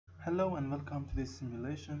Hello and welcome to this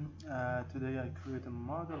simulation. Today I create a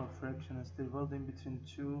model of fractional steel welding between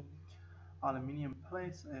two aluminium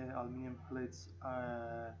plates. Aluminium plates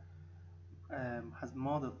has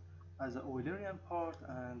model as a Eulerian part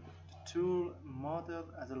and the tool model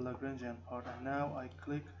as a Lagrangian part. And now I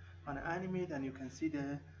click on animate and you can see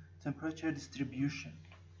the temperature distribution.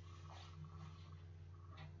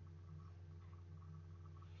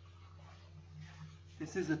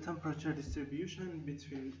 This is the temperature distribution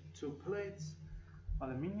between two plates,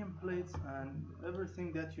 aluminium plates, and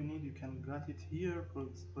everything that you need you can get it here. For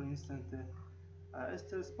instance, the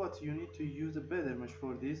ester spot, you need to use a better mesh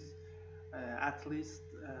for this, at least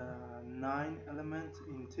 9 elements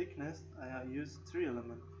in thickness. I use 3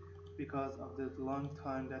 elements because of the long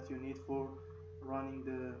time that you need for running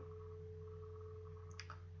the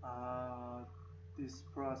this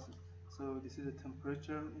process. So this is the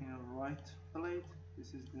temperature in a right plate,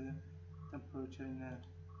 this is the temperature in a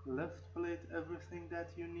left plate. Everything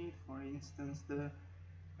that you need, for instance the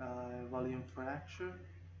volume fraction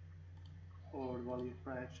or volume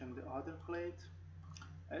fraction the other plate,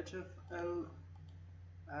 HFL,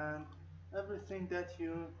 and everything that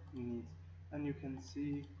you need. And you can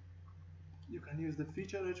see you can use the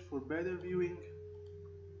feature edge for better viewing.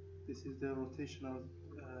 This is the rotational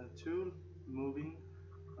tool moving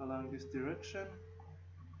along this direction.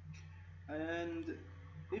 And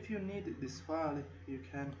if you need this file, you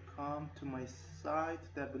can come to my site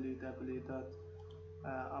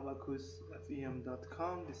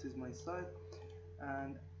www.abaqusfem.com. This is my site,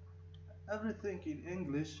 and everything in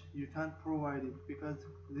English you can't provide it because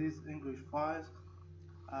these English files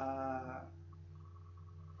are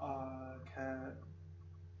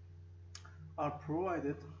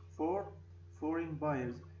provided for foreign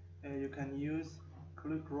buyers. You can use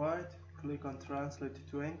click right, click on translate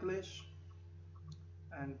to English,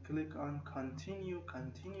 and click on continue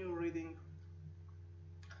reading,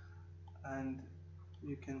 and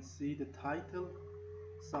you can see the title,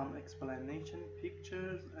 some explanation,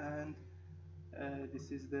 pictures, and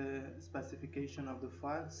this is the specification of the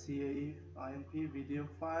file, CAE-INP video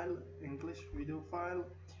file, English video file.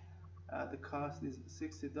 The cost is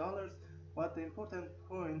 $60. But the important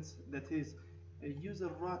points, that is a user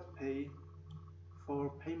rot pay for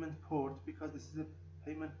payment port, because this is a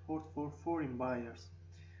payment port for foreign buyers,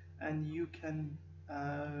 and you can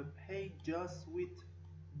pay just with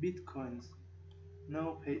bitcoins,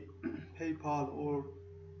 no PayPal or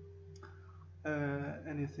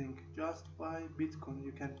anything, just by Bitcoin.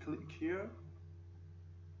 You can click here,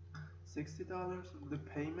 $60 the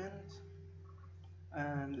payment,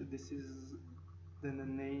 and this is the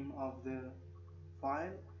name of the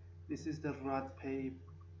file. This is the RAD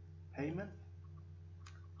payment,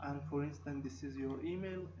 and for instance this is your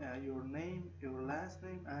email, your name, your last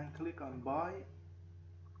name, and click on buy.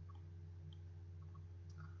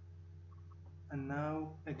 And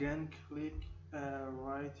now again click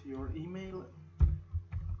write your email.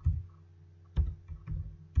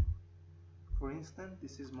 For instance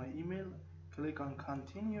this is my email, click on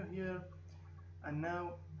continue here, and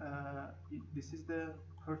now this is the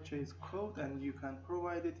purchase code, and you can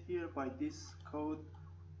provide it here by this code,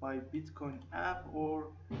 by Bitcoin app,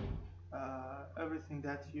 or everything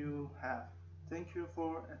that you have. Thank you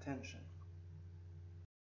for attention.